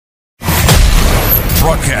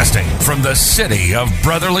Broadcasting from the city of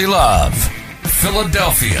brotherly love,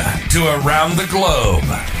 Philadelphia, to around the globe.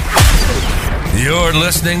 You're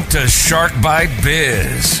listening to Shark Bite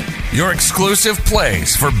Biz, your exclusive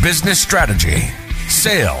place for business strategy,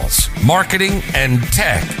 sales, marketing, and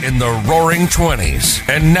tech in the roaring 20s.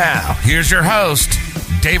 And now, here's your host,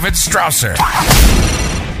 David Strausser.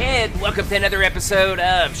 And welcome to another episode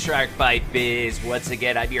of Shark Bite Biz. Once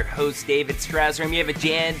again, I'm your host, David Strausser, and we have a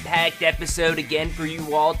jam-packed episode again for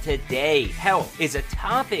you all today. Health is a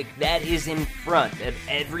topic that is in front of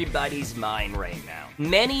everybody's mind right now.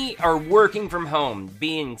 Many are working from home,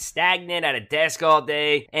 being stagnant at a desk all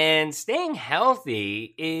day, and staying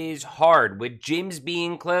healthy is hard with gyms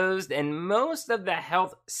being closed, and most of the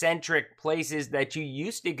health-centric places that you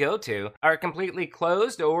used to go to are completely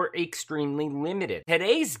closed or extremely limited.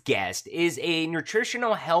 Today's guest is a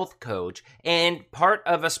nutritional health coach and part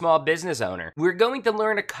of a small business owner. We're going to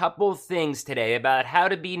learn a couple things today about how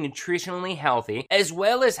to be nutritionally healthy, as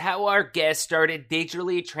well as how our guest started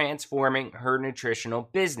digitally transforming her nutritional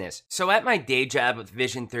business. So at my day job with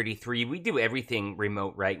Vision 33, we do everything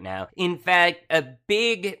remote right now. In fact, a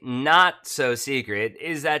big not so secret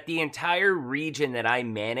is that the entire region that I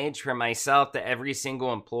manage, from myself to every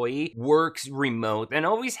single employee, works remote and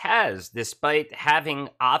always has, despite having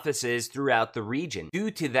offices throughout the region.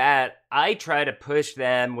 Due to that, I try to push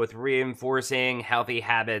them with reinforcing healthy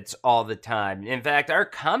habits all the time. In fact, our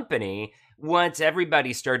company, once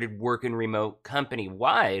everybody started working remote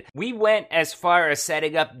company-wide, we went as far as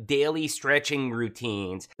setting up daily stretching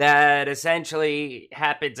routines that essentially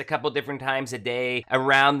happens a couple different times a day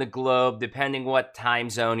around the globe, depending what time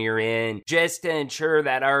zone you're in, just to ensure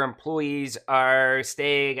that our employees are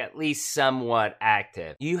staying at least somewhat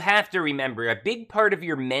active. You have to remember, a big part of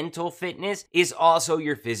your mental fitness is also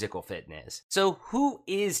your physical fitness. So who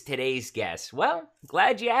is today's guest? Well,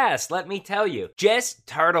 glad you asked. Let me tell you. Jess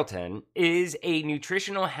Tarleton is a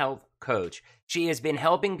nutritional health coach. She has been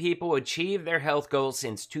helping people achieve their health goals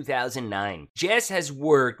since 2009. Jess has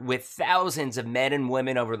worked with thousands of men and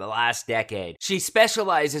women over the last decade. She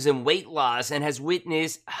specializes in weight loss and has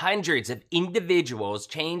witnessed hundreds of individuals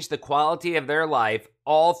change the quality of their life,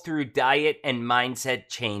 all through diet and mindset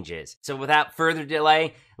changes. So without further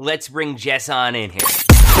delay, let's bring Jess on in here.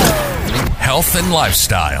 Health and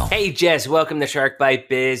lifestyle. Hey, Jess, welcome to Shark Bite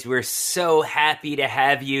Biz. We're so happy to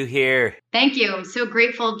have you here. Thank you. I'm so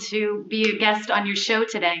grateful to be a guest on your show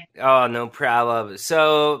today. Oh, no problem.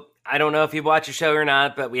 So, I don't know if you watch the show or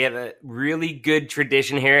not, but we have a really good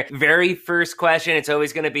tradition here. Very first question, it's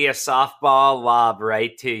always going to be a softball lob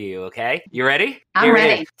right to you, okay? You ready? I'm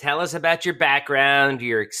ready. Tell us about your background,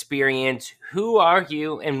 your experience. Who are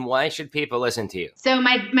you, and why should people listen to you? So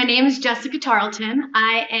my name is Jessica Tarleton.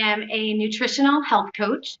 I am a nutritional health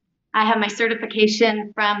coach. I have my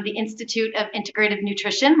certification from the Institute of Integrative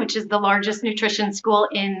Nutrition, which is the largest nutrition school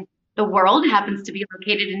in the world. It happens to be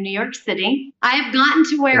located in New York City. I have gotten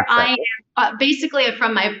to where I am basically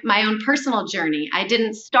from my own personal journey. I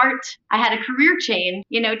didn't start, I had a career change,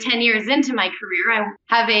 10 years into my career.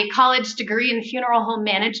 I have a college degree in funeral home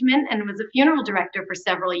management and was a funeral director for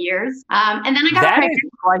several years. And then I got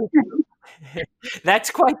pregnant. That's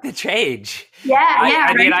quite the change. Yeah.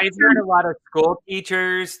 I mean, I've heard a lot of school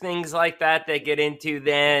teachers, things like that get into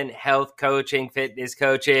then health coaching, fitness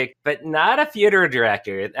coaching, but not a funeral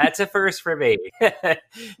director. That's a first for me.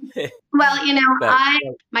 Well,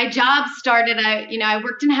 my job started, I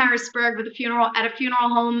worked in Harrisburg at a funeral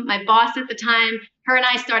home. My boss at the time, her and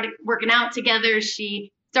I started working out together.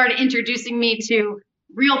 She started introducing me to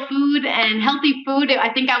real food and healthy food.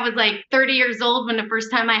 I think I was like 30 years old when the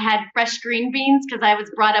first time I had fresh green beans, because I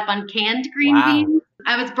was brought up on canned green beans.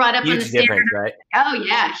 I was brought up on the standard. Difference, right? Oh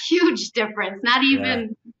yeah, huge difference. Not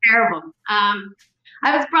even comparable.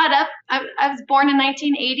 I was brought up, I was born in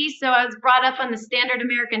 1980, so I was brought up on the standard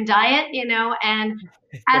American diet, and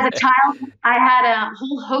as a child, I had a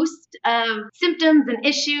whole host of symptoms and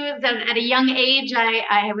issues. At a young age,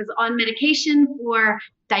 I was on medication for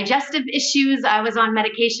digestive issues. I was on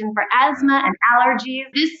medication for asthma and allergies.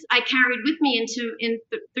 This I carried with me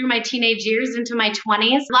through my teenage years into my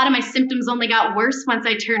 20s. A lot of my symptoms only got worse once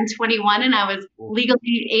I turned 21 and I was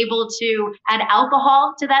legally able to add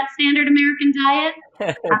alcohol to that standard American diet.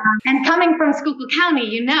 And coming from Schuylkill County,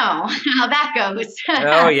 you know how that goes.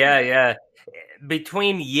 Oh, yeah.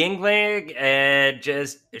 Between Yingling and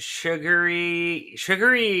just sugary,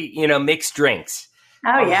 mixed drinks.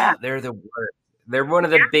 Oh, yeah. They're the worst. They're one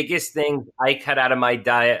of the biggest things I cut out of my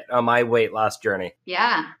diet on my weight loss journey.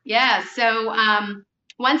 Yeah. So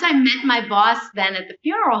once I met my boss then at the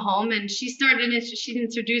funeral home, and she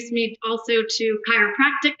introduced me also to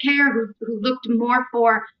chiropractic care, who looked more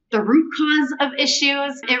for the root cause of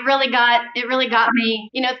issues. It really got me,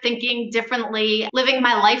 thinking differently, living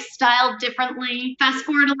my lifestyle differently. Fast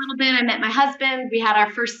forward a little bit, I met my husband. We had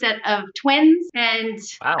our first set of twins. And,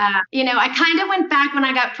 wow. I kind of went back when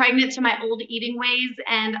I got pregnant to my old eating ways.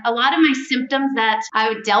 And a lot of my symptoms that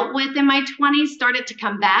I dealt with in my 20s started to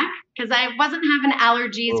come back because I wasn't having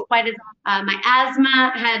allergies quite as my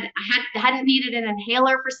asthma hadn't needed an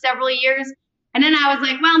inhaler for several years. And then I was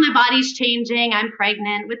like, well, my body's changing. I'm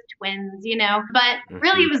pregnant with twins, but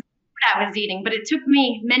really it was food I was eating. But it took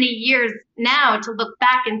me many years now to look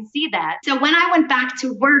back and see that. So when I went back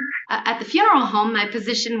to work at the funeral home, my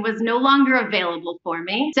position was no longer available for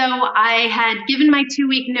me. So I had given my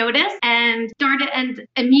 2-week notice and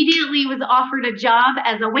immediately was offered a job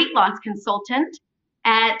as a weight loss consultant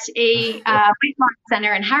at a weight loss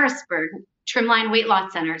center in Harrisburg. Trimline Weight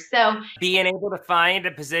Loss Center. So being able to find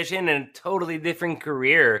a position in a totally different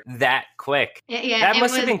career that quick, that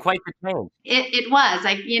must have been quite the change. It was.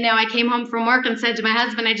 I came home from work and said to my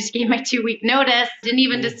husband, I just gave my 2-week notice, didn't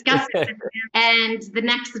even discuss it with him. And the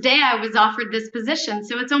next day I was offered this position.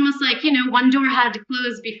 So it's almost like, one door had to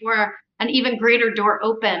close before an even greater door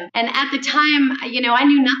open. And at the time, I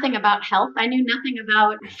knew nothing about health. I knew nothing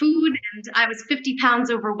about food. And I was 50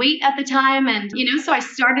 pounds overweight at the time. And, so I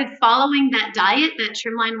started following that diet that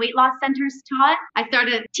Trimline Weight Loss Centers taught. I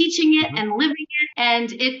started teaching it and living it.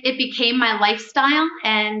 And it became my lifestyle.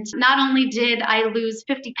 And not only did I lose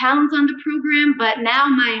 50 pounds on the program, but now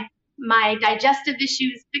my digestive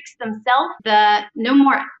issues fixed themselves. No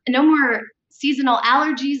more seasonal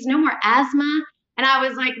allergies, no more asthma. And I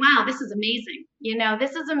was like, wow, this is amazing.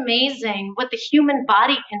 This is amazing what the human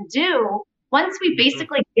body can do once we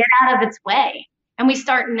basically get out of its way and we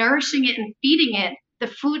start nourishing it and feeding it the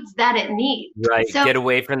foods that it needs. Right. So, get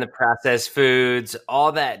away from the processed foods,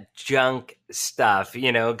 all that junk stuff,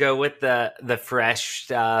 go with the fresh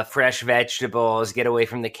stuff, fresh vegetables, get away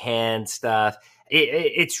from the canned stuff.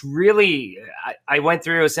 It's really, I went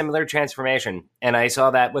through a similar transformation and I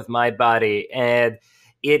saw that with my body, and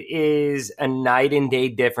it is a night and day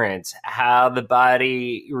difference how the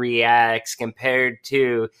body reacts compared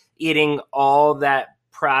to eating all that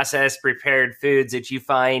processed prepared foods that you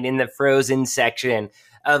find in the frozen section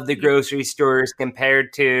of the grocery stores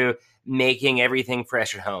compared to making everything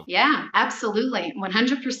fresh at home. Yeah, absolutely.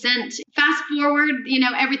 100%. Fast forward,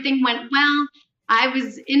 everything went well. I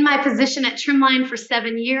was in my position at Trimline for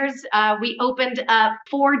 7 years. We opened up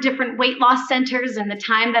 4 different weight loss centers in the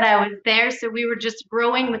time that I was there. So we were just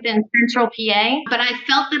growing within Central PA. But I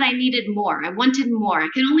felt that I needed more. I wanted more. I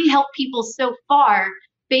could only help people so far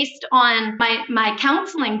based on my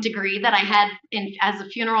counseling degree that I had as a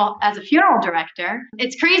funeral director.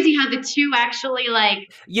 It's crazy how the two actually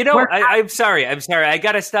I'm sorry. I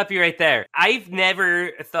got to stop you right there. I've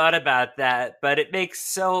never thought about that, but it makes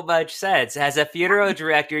so much sense. As a funeral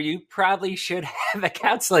director, you probably should have a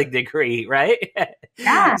counseling degree, right?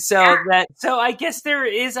 Yeah. So I guess there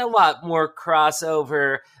is a lot more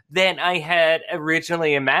crossover than I had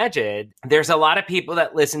originally imagined. There's a lot of people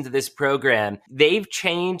that listen to this program. They've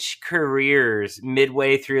changed careers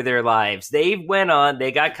midway through their lives. They went on,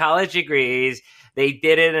 they got college degrees, they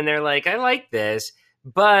did it, and they're like, I like this,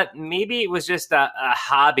 but maybe it was just a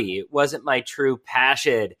hobby. It wasn't my true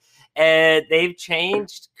passion. And they've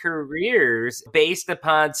changed careers based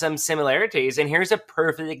upon some similarities. And here's a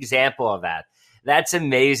perfect example of that. That's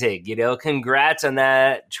amazing. Congrats on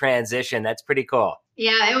that transition. That's pretty cool.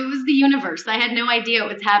 Yeah, it was the universe. I had no idea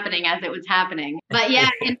it was happening as it was happening. But yeah,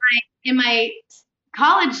 in my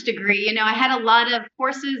college degree, I had a lot of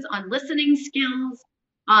courses on listening skills,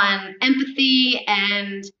 on empathy,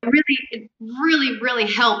 and it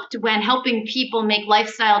really helped when helping people make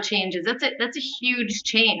lifestyle changes. That's a huge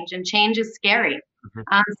change, and change is scary.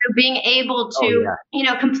 So being able to,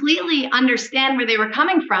 completely understand where they were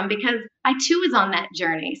coming from, because I too was on that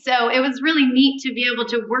journey. So it was really neat to be able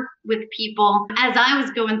to work with people as I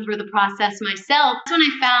was going through the process myself. That's when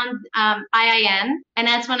I found IIN, and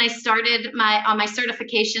that's when I started my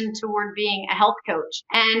certification toward being a health coach.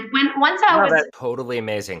 And that's totally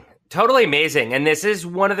amazing. Totally amazing. And this is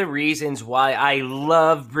one of the reasons why I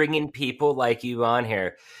love bringing people like you on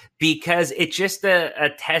here, because it's just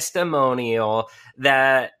a testimonial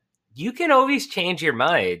that you can always change your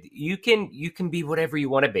mind. You can be whatever you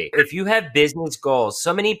want to be. If you have business goals,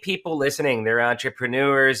 so many people listening, they're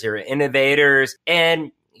entrepreneurs, they're innovators,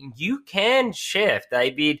 and you can shift.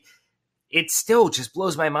 I mean, it still just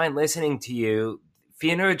blows my mind listening to you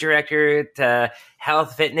funeral director to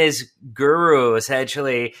health fitness guru,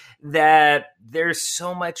 essentially, that there's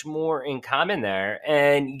so much more in common there.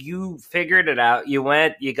 And you figured it out. You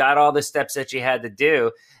went, you got all the steps that you had to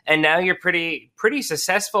do, and now you're pretty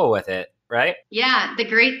successful with it, right? Yeah. The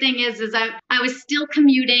great thing is I was still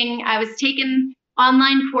commuting. I was taking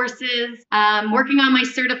online courses, working on my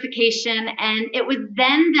certification. And it was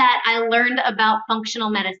then that I learned about functional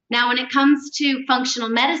medicine. Now, when it comes to functional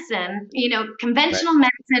medicine, conventional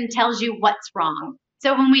medicine tells you what's wrong.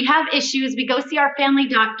 So when we have issues, we go see our family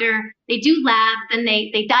doctor, they do labs, and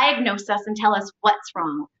they diagnose us and tell us what's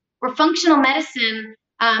wrong. For functional medicine,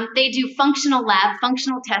 they do functional lab,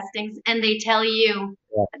 functional testings, and they tell you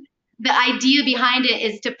the idea behind it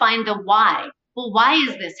is to find the why. Well, why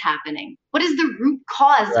is this happening? What is the root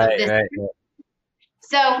cause of this? Right.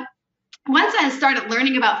 So once I started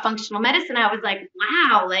learning about functional medicine, I was like,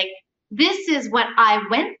 wow, like this is what I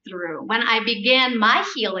went through when I began my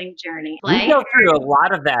healing journey. We go through a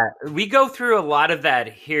lot of that. We go through a lot of that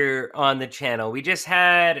here on the channel. We just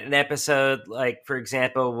had an episode, like, for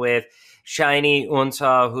example, with Shiny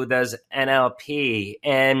Unsal, who does NLP.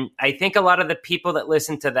 And I think a lot of the people that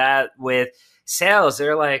listen to that with sales,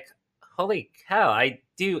 they're like, holy cow, I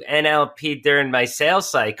do NLP during my sales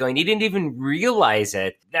cycle, and you didn't even realize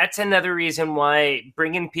it. That's another reason why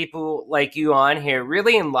bringing people like you on here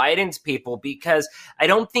really enlightens people, because I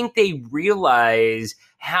don't think they realize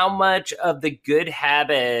how much of the good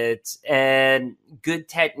habits and good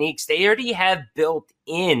techniques they already have built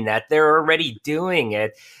in, that they're already doing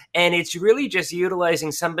it. And it's really just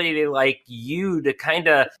utilizing somebody like you to kind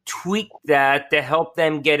of tweak that to help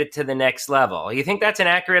them get it to the next level. You think that's an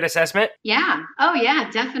accurate assessment? Yeah. Oh,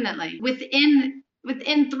 yeah, definitely. Within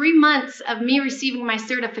 3 months of me receiving my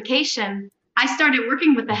certification, I started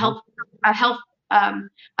working with a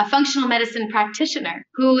functional medicine practitioner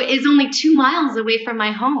who is only 2 miles away from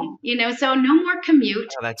my home, so no more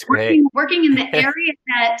commute. Oh, that's great. Working in the area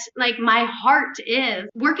that like my heart is,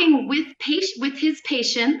 working with his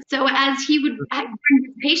patients. So as he would bring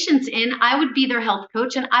his patients in, I would be their health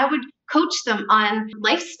coach, and I would coach them on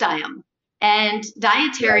lifestyle and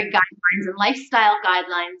dietary guidelines and lifestyle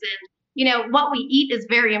guidelines. And what we eat is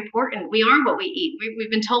very important. We are what we eat.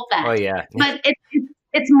 We've been told that. Oh yeah. But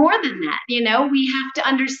it's more than that. We have to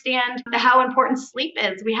understand how important sleep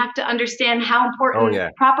is. We have to understand how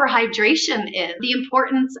important proper hydration is. The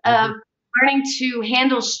importance of learning to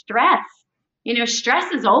handle stress.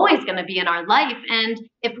 Stress is always going to be in our life. And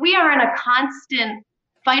if we are in a constant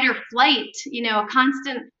fight or flight, a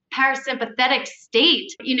constant parasympathetic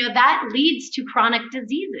state, that leads to chronic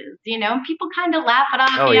diseases. People kind of laugh it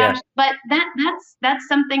off. But that's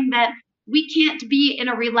something that we can't be in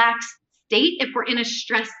a relaxed state if we're in a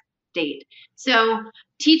stress state. So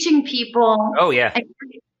teaching people,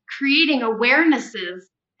 creating awarenesses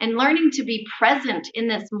and learning to be present in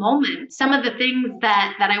this moment. Some of the things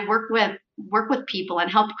that I work with people and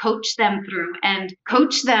help coach them through, and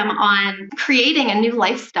coach them on creating a new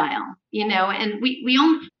lifestyle, and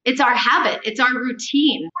it's our habit, it's our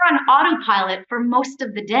routine. We're on autopilot for most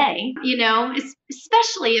of the day,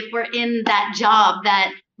 especially if we're in that job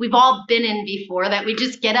that we've all been in before, that we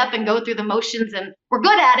just get up and go through the motions and we're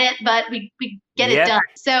good at it, but we get it done.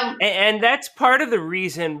 So, and that's part of the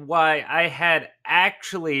reason why I had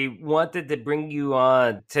actually wanted to bring you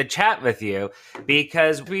on to chat with you,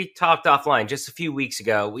 because we talked offline just a few weeks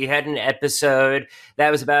ago. We had an episode that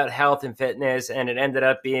was about health and fitness, and it ended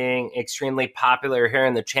up being extremely popular here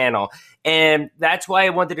on the channel. And that's why I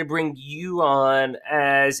wanted to bring you on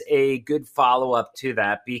as a good follow-up to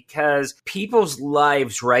that, because people's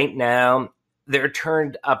lives right now, they're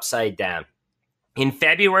turned upside down. In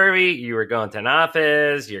February, you were going to an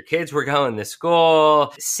office, your kids were going to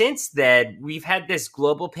school. Since then, we've had this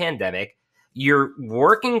global pandemic. You're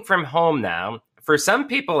working from home now. For some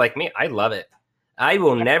people like me, I love it. I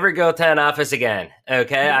will never go to an office again.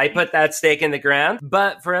 Okay. I put that stake in the ground.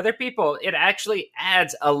 But for other people, it actually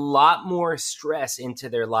adds a lot more stress into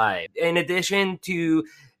their life. In addition to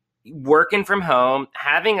working from home,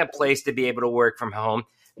 having a place to be able to work from home,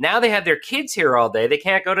 now they have their kids here all day. They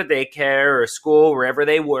can't go to daycare or school, wherever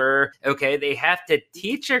they were. Okay. They have to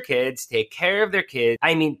teach their kids, take care of their kids.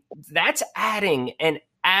 I mean, that's adding an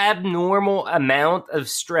abnormal amount of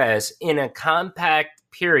stress in a compact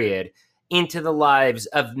period into the lives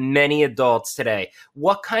of many adults today.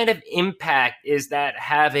 What kind of impact is that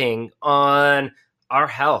having on our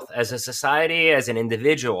health as a society, as an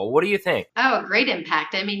individual? What do you think? Oh, great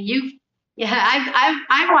impact. I mean,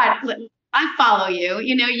 I follow you.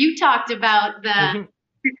 You talked about the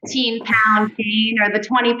 15-pound gain or the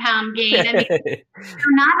 20-pound gain. I mean,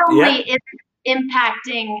 not only is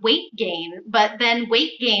impacting weight gain, but then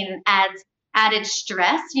weight gain adds added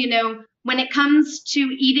stress. When it comes to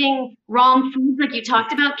eating wrong foods, like you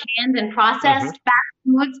talked about, canned and processed fast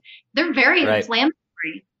foods, they're very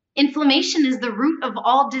inflammatory. Inflammation is the root of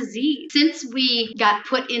all disease. Since we got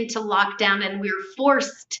put into lockdown and we were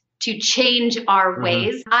forced to change our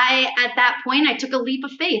ways, at that point, I took a leap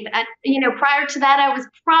of faith. Prior to that, I was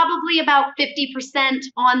probably about 50%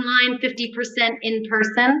 online, 50% in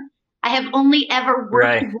person. I have only ever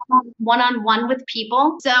worked one-on-one with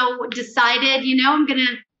people. So decided, I'm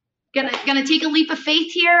gonna take a leap of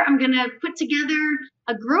faith here. I'm gonna put together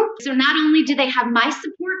a group. So not only do they have my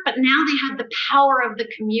support, but now they have the power of the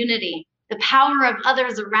community, the power of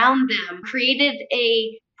others around them. Created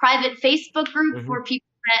a private Facebook group for people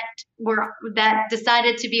that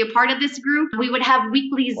decided to be a part of this group. We would have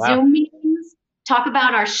weekly Zoom meetings, talk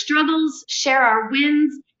about our struggles, share our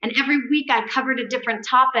wins. And every week I covered a different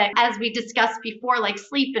topic, as we discussed before, like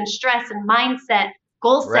sleep and stress and mindset,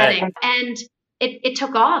 goal setting. And it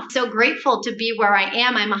took off. So grateful to be where I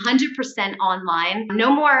am. I'm 100% online.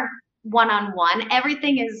 No more one-on-one.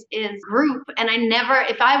 Everything is group. And I never,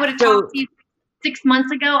 if I would have talked to you 6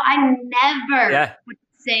 months ago, I never would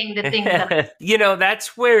saying the things that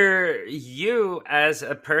that's where you, as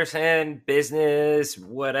a person, business,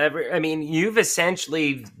 whatever, you've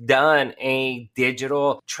essentially done a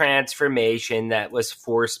digital transformation that was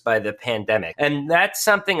forced by the pandemic. And that's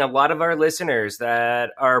something a lot of our listeners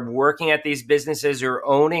that are working at these businesses or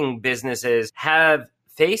owning businesses have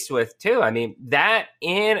faced with too. That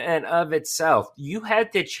in and of itself, you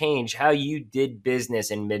had to change how you did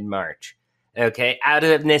business in mid-March. Okay, out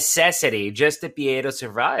of necessity, just to be able to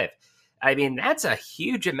survive. That's a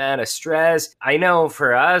huge amount of stress. I know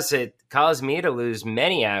for us, it caused me to lose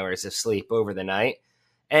many hours of sleep over the night.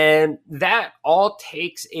 And that all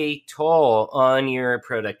takes a toll on your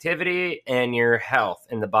productivity and your health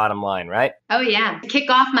in the bottom line, right? Oh, yeah. To kick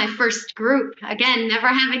off my first group, again, never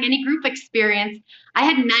having any group experience, I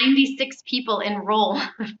had 96 people enroll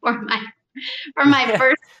for my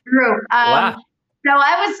first group. Wow. So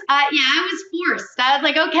I was forced. I was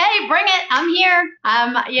like, okay, bring it. I'm here.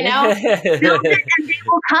 Build it and they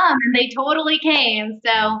will come. And they totally came.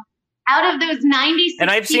 So out of those 96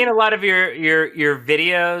 And I've seen a lot of your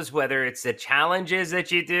videos, whether it's the challenges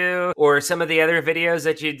that you do or some of the other videos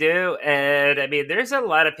that you do. And there's a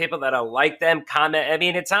lot of people that'll like them, comment.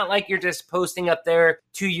 It's not like you're just posting up there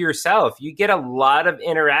to yourself. You get a lot of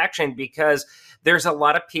interaction because there's a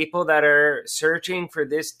lot of people that are searching for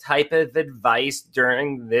this type of advice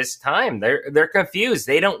during this time. They're confused.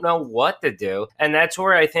 They don't know what to do. And that's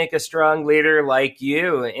where I think a strong leader like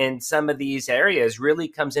you in some of these areas really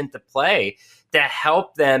comes into play to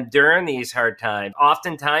help them during these hard times,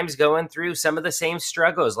 oftentimes going through some of the same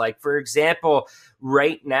struggles. Like, for example,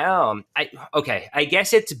 right now, I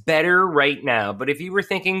guess it's better right now. But if you were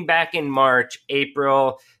thinking back in March,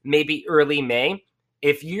 April, maybe early May,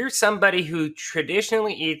 if you're somebody who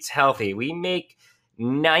traditionally eats healthy, we make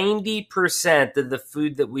 90% of the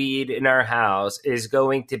food that we eat in our house is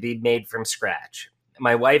going to be made from scratch.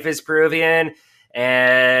 My wife is Peruvian,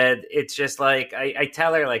 and it's just like, I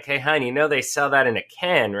tell her, like, hey, honey, they sell that in a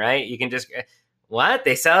can, right? You can just, what?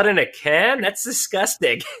 They sell it in a can? That's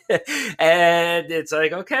disgusting. And it's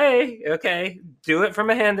like, okay, do it from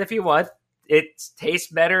a hand if you want. It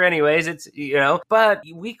tastes better anyways. But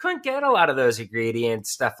we couldn't get a lot of those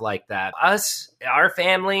ingredients, stuff like that. Our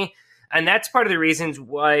family, and that's part of the reasons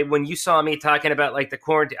why when you saw me talking about like the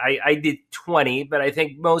quarantine, I did 20, but I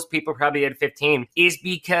think most people probably had 15, is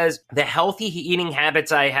because the healthy eating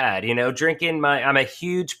habits I had, drinking I'm a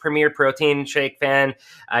huge Premier Protein shake fan.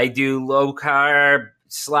 I do low carb /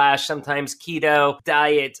 sometimes keto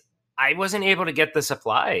diet. I wasn't able to get the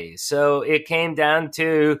supply. So it came down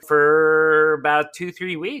to, for about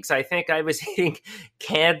 2-3 weeks, I think I was eating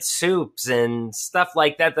canned soups and stuff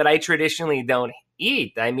like that I traditionally don't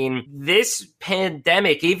eat. This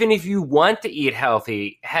pandemic, even if you want to eat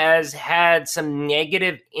healthy, has had some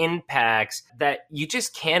negative impacts that you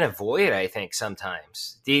just can't avoid, I think,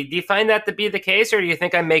 sometimes. Do you find that to be the case, or do you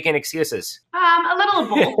think I'm making excuses? A little of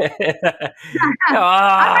both.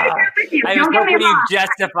 I was hoping you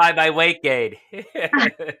justify my weight gain. I'm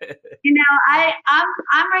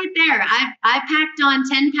right there. I packed on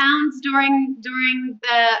 10 pounds during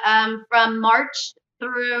the from March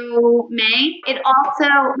through May. It also,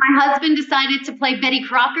 my husband decided to play Betty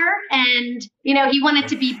Crocker, and he wanted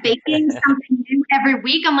to be baking something new every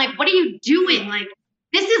week. I'm like, what are you doing? Like,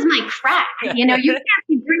 this is my crack. You can't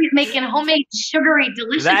be making homemade sugary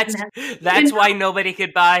deliciousness. That's why nobody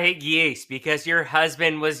could buy yeast, because your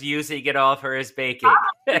husband was using it all for his baking.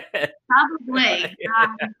 Probably.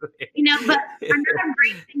 But another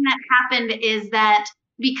great thing that happened is that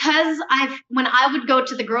because when I would go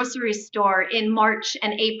to the grocery store in March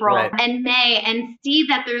and April and May and see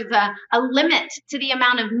that there's a limit to the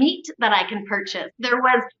amount of meat that I can purchase, there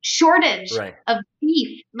was shortage of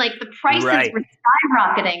beef, like the prices were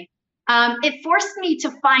skyrocketing. It forced me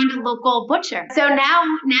to find a local butcher. So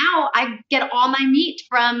now I get all my meat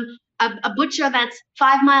from a butcher that's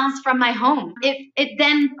 5 miles from my home. It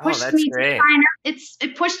then pushed me to sign up.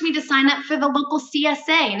 It pushed me to sign up for the local CSA.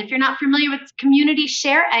 And if you're not familiar with community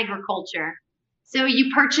share agriculture, so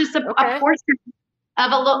you purchase a portion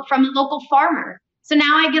from a local farmer. So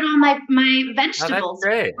now I get all my vegetables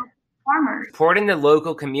from farmers. Supporting the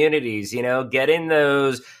local communities, getting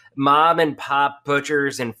those mom and pop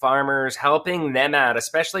butchers and farmers, helping them out,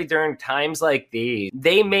 especially during times like these.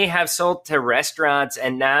 They may have sold to restaurants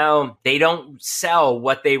and now they don't sell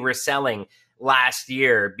what they were selling last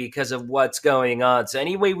year because of what's going on. So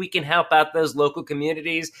any way we can help out those local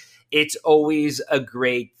communities, it's always a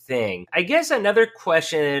great thing. I guess another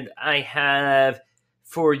question I have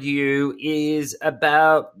for you is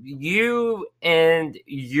about you and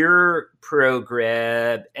your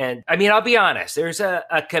program. And I mean, I'll be honest, there's a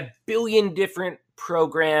billion different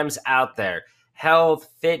programs out there: health,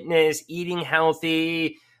 fitness, eating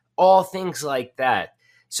healthy, all things like that.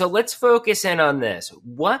 So let's focus in on this.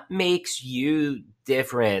 What makes you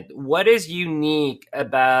different? What is unique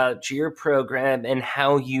about your program and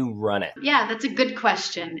how you run it? Yeah, that's a good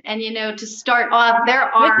question. And, to start off, there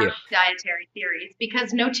are dietary theories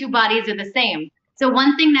because no two bodies are the same. So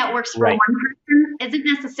one thing that works for one person isn't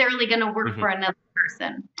necessarily going to work for another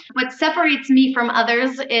person. What separates me from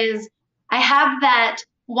others is I have that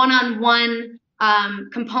one-on-one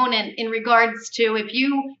component in regards to if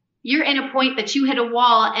you're in a point that you hit a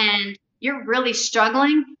wall and you're really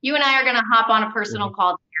struggling, you and I are going to hop on a personal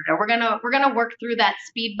call together. We're going to work through that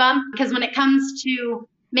speed bump, because when it comes to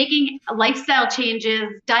making lifestyle changes,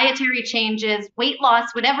 dietary changes, weight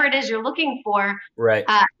loss, whatever it is you're looking for,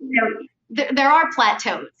 there are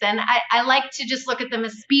plateaus. And I like to just look at them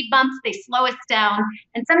as speed bumps. They slow us down.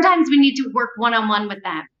 And sometimes we need to work one-on-one with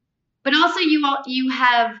that. But also you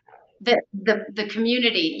have the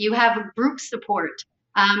community. You have group support.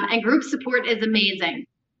 And group support is amazing.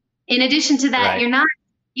 In addition to that, you're not,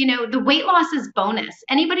 the weight loss is bonus.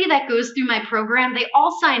 Anybody that goes through my program, they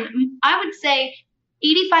all sign. I would say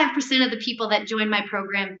 85% of the people that join my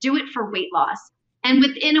program do it for weight loss. And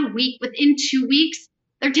within 2 weeks,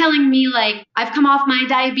 they're telling me, like, I've come off my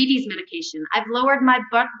diabetes medication. I've lowered my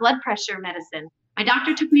blood pressure medicine. My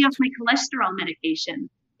doctor took me off my cholesterol medication.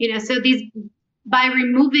 So by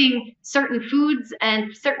removing certain foods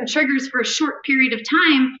and certain triggers for a short period of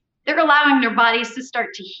time, they're allowing their bodies to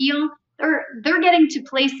start to heal. They're getting to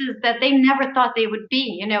places that they never thought they would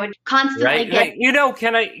be. It constantly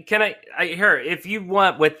can I here, if you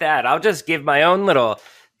want with that, I'll just give my own little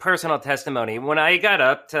personal testimony. When I got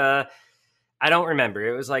up to, I don't remember,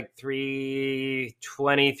 it was like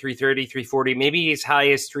 320, 330, 340, maybe as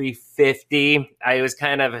high as 350. I was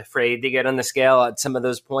kind of afraid to get on the scale at some of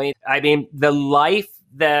those points. I mean, the life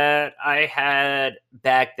that I had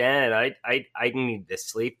back then, I needed to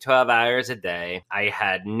sleep 12 hours a day. I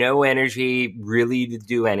had no energy really to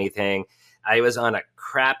do anything. I was on a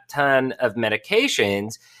crap ton of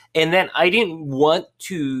medications. And then I didn't want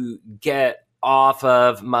to get off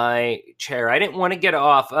of my chair. I didn't want to get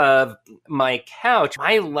off of my couch.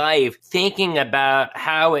 My life thinking about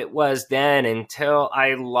how it was then until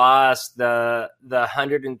I lost the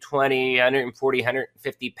 120, 140,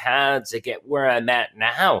 150 pounds to get where I'm at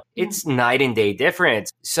now. It's night and day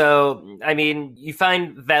difference. So, I mean, you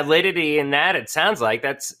find validity in that. It sounds like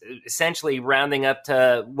that's essentially rounding up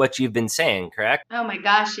to what you've been saying, correct? Oh my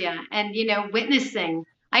gosh, yeah. And, witnessing.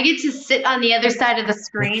 I get to sit on the other side of the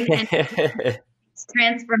screen and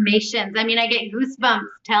transformations. I mean, I get goosebumps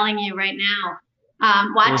telling you right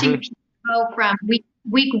now, watching people go from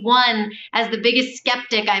week one as the biggest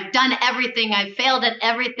skeptic. I've done everything. I've failed at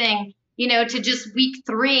everything, to just week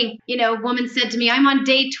 3. A woman said to me, I'm on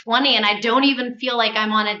day 20 and I don't even feel like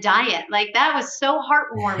I'm on a diet. Like, that was so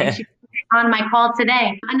heartwarming. She on my call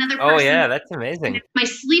today. Another person, oh yeah, that's amazing. My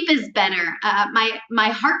sleep is better. My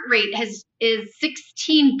heart rate is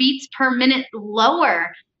 16 beats per minute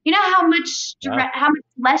lower. You know how much how much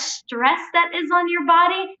less stress that is on your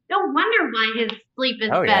body? No wonder why his sleep is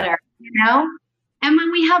better. And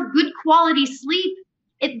when we have good quality sleep,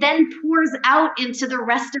 it then pours out into the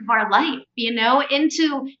rest of our life.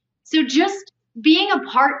 So just being a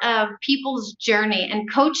part of people's journey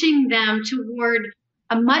and coaching them toward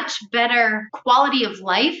a much better quality of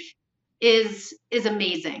life is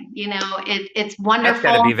amazing. It's wonderful.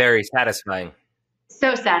 That's got to be very satisfying.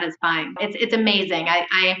 So satisfying. It's amazing.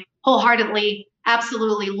 I wholeheartedly,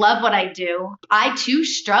 absolutely love what I do. I too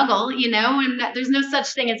struggle, and there's no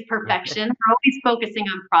such thing as perfection. We're always focusing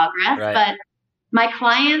on progress, right. But my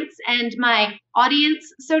clients and my audience,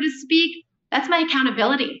 so to speak, that's my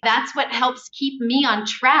accountability. That's what helps keep me on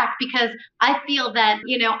track, because I feel that,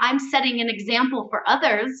 I'm setting an example for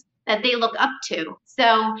others that they look up to.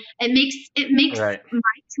 So it makes right. my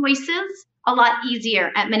choices a lot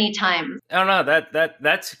easier at many times. Oh no,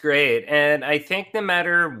 that's great. And I think no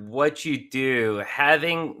matter what you do,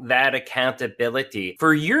 having that accountability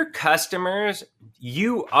for your customers,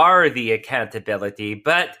 you are the accountability.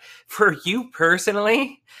 But for you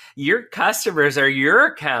personally, your customers are your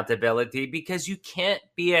accountability, because you can't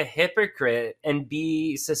be a hypocrite and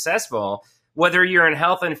be successful, whether you're in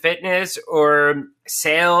health and fitness or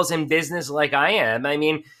sales and business like I am. I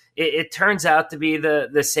mean, it turns out to be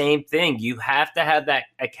the same thing. You have to have that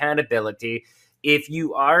accountability. If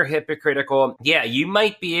you are hypocritical, yeah, you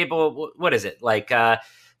might be able, what is it? Like,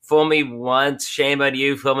 fool me once, shame on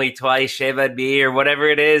you, fool me twice, shame on me, or whatever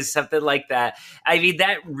it is, something like that. I mean,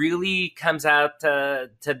 that really comes out to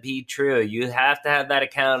be true. You have to have that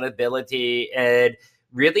accountability and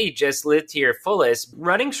really just live to your fullest.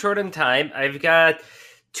 Running short on time, I've got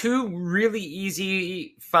 2 really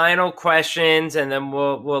easy final questions, and then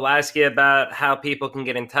we'll ask you about how people can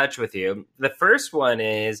get in touch with you. The first one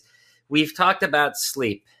is, we've talked about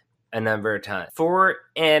sleep a number of times. For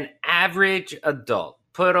an average adult,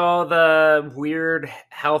 put all the weird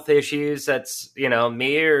health issues that's,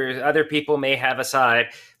 me or other people may have aside,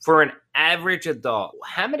 for an average adult,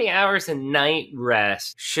 how many hours a night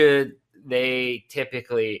rest should they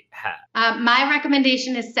typically have? My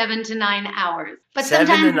recommendation is 7 to 9 hours. But 7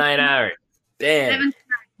 to 9 hours. Damn. 7 to 9.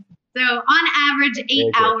 So on average,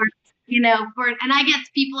 8 hours. And I get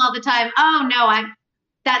people all the time, oh no,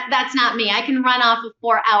 that's not me. I can run off of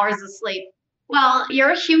 4 hours of sleep. Well,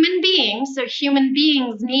 you're a human being, so human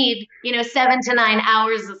beings need 7 to 9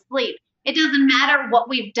 hours of sleep. It doesn't matter what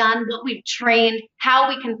we've done, what we've trained, how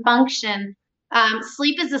we can function.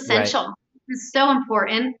 Sleep is essential. Right. Is so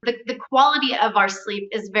important. The quality of our sleep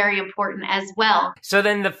is very important as well. So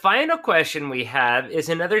then the final question we have is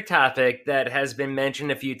another topic that has been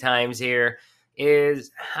mentioned a few times here,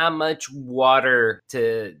 is how much water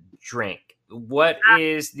to drink. What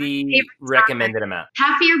is the recommended amount?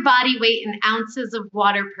 Half of your body weight in ounces of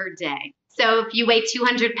water per day. So if you weigh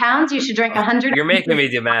 200 pounds, you should drink 100. You're making me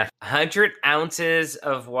do math. 100 ounces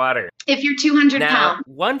of water. If you're 200 now, pounds.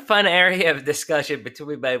 One fun area of discussion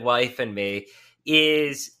between my wife and me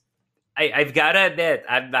is, I've got to admit,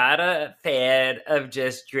 I'm not a fan of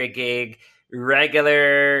just drinking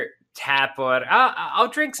regular tap water. I'll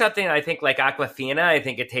drink something, I think, like Aquafina. I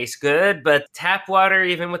think it tastes good. But tap water,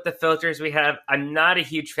 even with the filters we have, I'm not a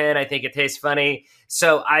huge fan. I think it tastes funny.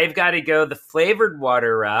 So I've got to go the flavored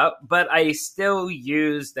water route, but I still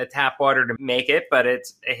use the tap water to make it, but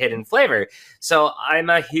it's a hidden flavor. So I'm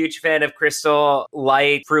a huge fan of Crystal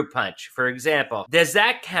Light Fruit Punch, for example. Does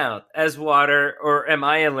that count as water, or am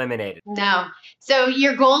I eliminated? No. So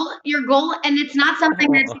your goal, and it's not something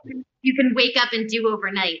that you can wake up and do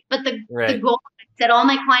overnight. But the goal, I set all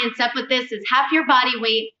my clients up with this, is half your body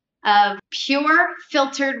weight of pure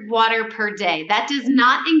filtered water per day. That does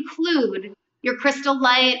not include your Crystal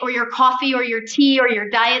Light or your coffee or your tea or your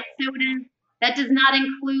diet sodas. That does not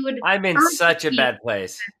include. I'm in such a bad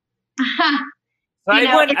place. So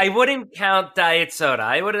I wouldn't count diet soda.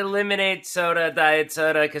 I would eliminate diet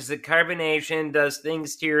soda, because the carbonation does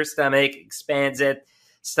things to your stomach, expands it,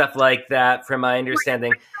 stuff like that, from my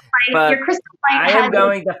understanding. But I am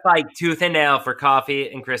going to fight tooth and nail for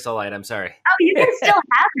coffee and Crystal Light. I'm sorry. Oh, you can still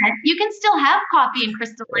have it. You can still have coffee and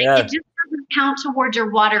Crystal Light. Yeah. It just doesn't count towards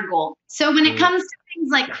your water goal. So when it comes to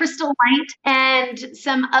things like Crystal Light and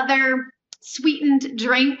some other sweetened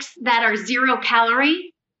drinks that are 0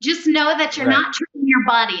 calorie, just know that you're not treating your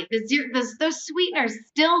body. Those sweeteners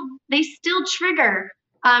still trigger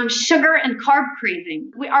sugar and carb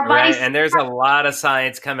craving. Our bodies, and there's a lot of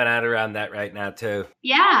science coming out around that right now too.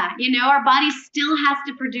 Yeah, our body still has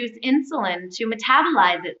to produce insulin to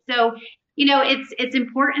metabolize it. So, it's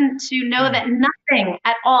important to know that nothing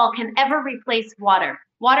at all can ever replace water.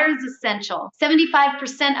 Water is essential.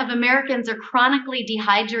 75% of Americans are chronically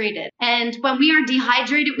dehydrated. And when we are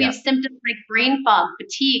dehydrated, we have symptoms like brain fog,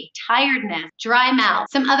 fatigue, tiredness, dry mouth,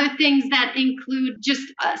 some other things that include just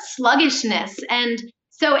sluggishness. And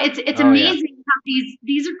So it's amazing how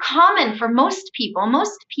these are common for most people.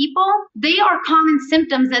 Most people, they are common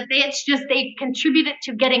symptoms that they contribute it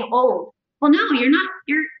to getting old. Well, no, you're not.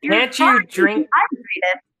 You're Can't you drink?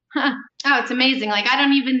 Dehydrated. Oh, it's amazing. Like I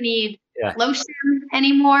don't even need lotion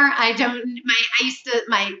anymore. My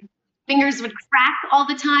fingers would crack all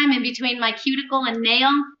the time in between my cuticle and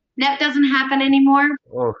nail. That doesn't happen anymore.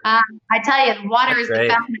 I tell you, water is the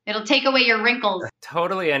fountain. It'll take away your wrinkles. I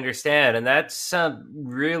totally understand. And that's some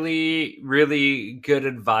really, really good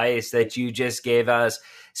advice that you just gave us.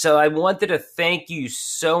 So I wanted to thank you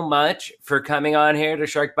so much for coming on here to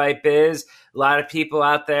Shark Bite Biz. A lot of people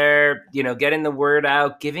out there, getting the word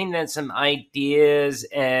out, giving them some ideas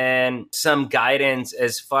and some guidance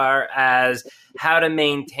as far as how to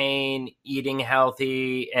maintain eating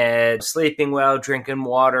healthy and sleeping well, drinking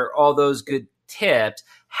water, all those good tips.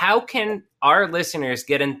 How can our listeners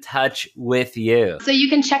get in touch with you? So you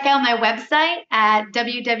can check out my website at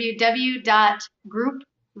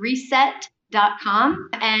www.groupreset.com.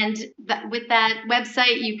 And with that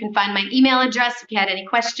website, you can find my email address. If you had any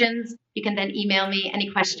questions, you can then email me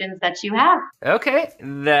any questions that you have. Okay,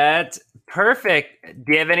 that's perfect.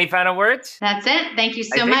 Do you have any final words? That's it. Thank you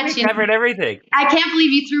so much. We covered everything. I can't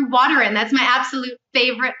believe you threw water in. That's my absolute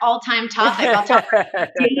favorite all-time topic. I'll talk about days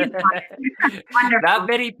on it. Wonderful. Not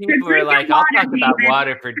many people are like, I'll talk about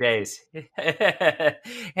water for days.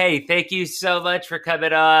 Hey, thank you so much for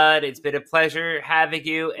coming on. It's been a pleasure having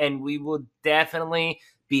you, and we will definitely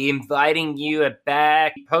be inviting you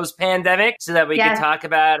back post-pandemic so that we can talk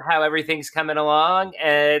about how everything's coming along.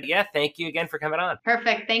 And thank you again for coming on.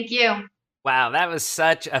 Perfect. Thank you. Wow, that was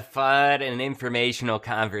such a fun and informational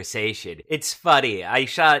conversation. It's funny. I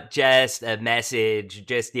shot Jess a message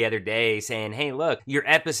just the other day saying, hey, look, your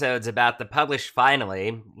episode's about to publish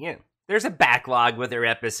finally. There's a backlog with their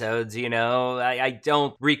episodes, I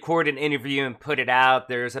don't record an interview and put it out.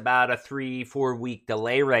 There's about a 3-4 week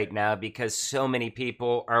delay right now because so many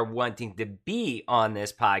people are wanting to be on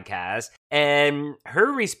this podcast. And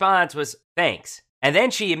her response was, thanks. And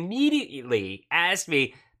then she immediately asked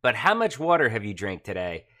me, but how much water have you drank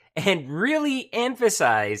today? And really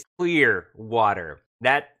emphasized clear water.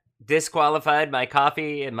 That disqualified my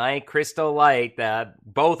coffee and my Crystal Light,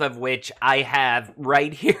 both of which I have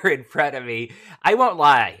right here in front of me. I won't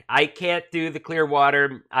lie. I can't do the clear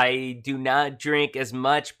water. I do not drink as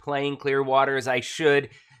much plain clear water as I should,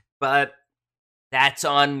 but that's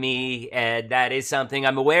on me, and that is something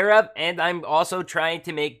I'm aware of, and I'm also trying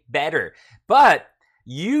to make better. But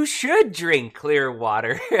you should drink clear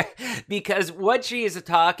water because what she is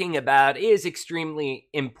talking about is extremely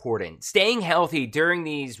important. Staying healthy during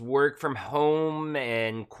these work from home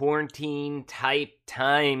and quarantine type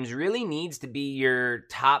times really needs to be your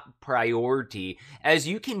top priority, as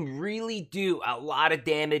you can really do a lot of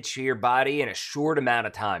damage to your body in a short amount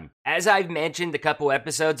of time. As I've mentioned a couple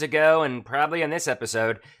episodes ago, and probably on this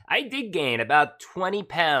episode, I did gain about 20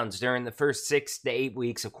 pounds during the first 6 to 8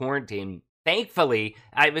 weeks of quarantine. Thankfully,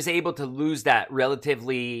 I was able to lose that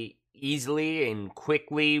relatively easily and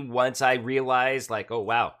quickly once I realized, oh,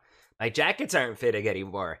 wow, my jackets aren't fitting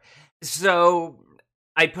anymore. So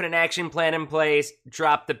I put an action plan in place,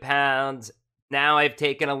 dropped the pounds. Now I've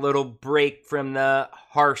taken a little break from the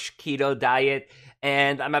harsh keto diet,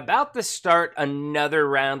 and I'm about to start another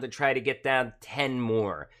round to try to get down 10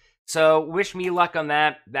 more. So wish me luck on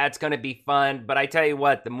that. That's going to be fun. But I tell you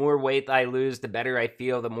what, the more weight I lose, the better I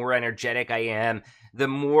feel, the more energetic I am, the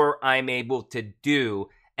more I'm able to do.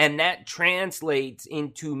 And that translates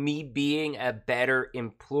into me being a better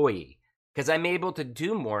employee because I'm able to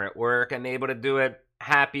do more at work. I'm able to do it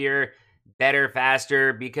happier, better,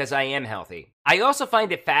 faster because I am healthy. I also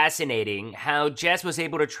find it fascinating how Jess was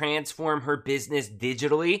able to transform her business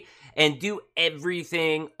digitally and do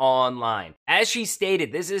everything online. As she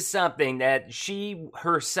stated, this is something that she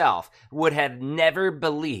herself would have never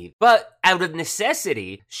believed. But out of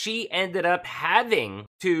necessity, she ended up having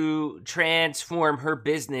to transform her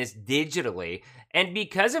business digitally. And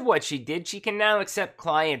because of what she did, she can now accept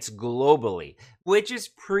clients globally, which is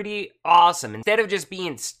pretty awesome. Instead of just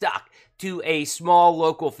being stuck to a small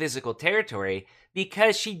local physical territory,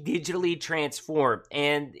 because she digitally transformed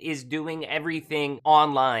and is doing everything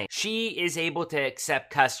online, she is able to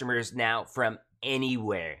accept customers now from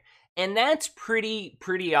anywhere. And that's pretty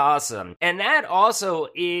awesome. And that also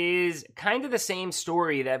is kind of the same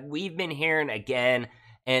story that we've been hearing again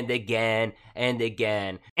and again and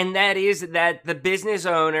again. And that is that the business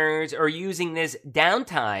owners are using this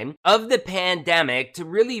downtime of the pandemic to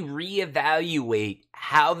really reevaluate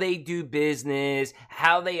how they do business,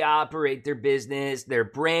 how they operate their business, their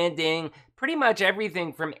branding, pretty much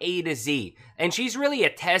everything from A to Z. And she's really a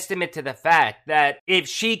testament to the fact that if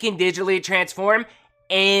she can digitally transform,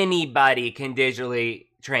 anybody can digitally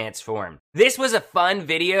transform. This was a fun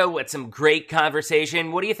video with some great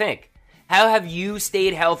conversation. What do you think? How have you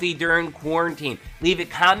stayed healthy during quarantine? Leave a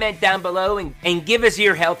comment down below and give us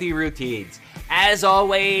your healthy routines. As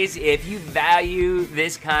always, if you value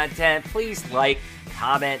this content, please like,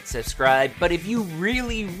 comment, subscribe. But if you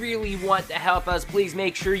really, really want to help us, please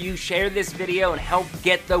make sure you share this video and help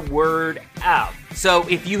get the word out. So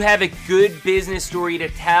if you have a good business story to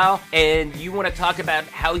tell and you want to talk about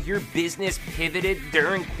how your business pivoted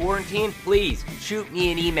during quarantine, please shoot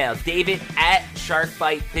me an email,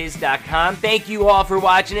 david@sharkbitebiz.com. Thank you all for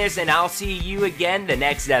watching this, and I'll see you again the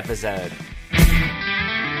next episode.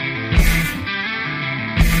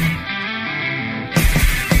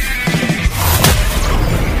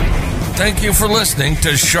 Thank you for listening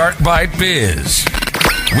to Shark Bite Biz.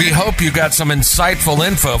 We hope you got some insightful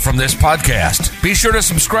info from this podcast. Be sure to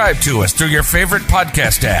subscribe to us through your favorite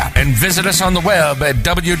podcast app and visit us on the web at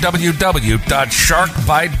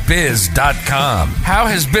www.sharkbitebiz.com. How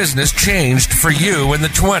has business changed for you in the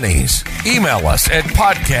 20s? Email us at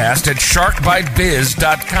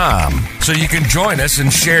podcast@sharkbitebiz.com so you can join us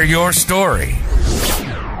and share your story.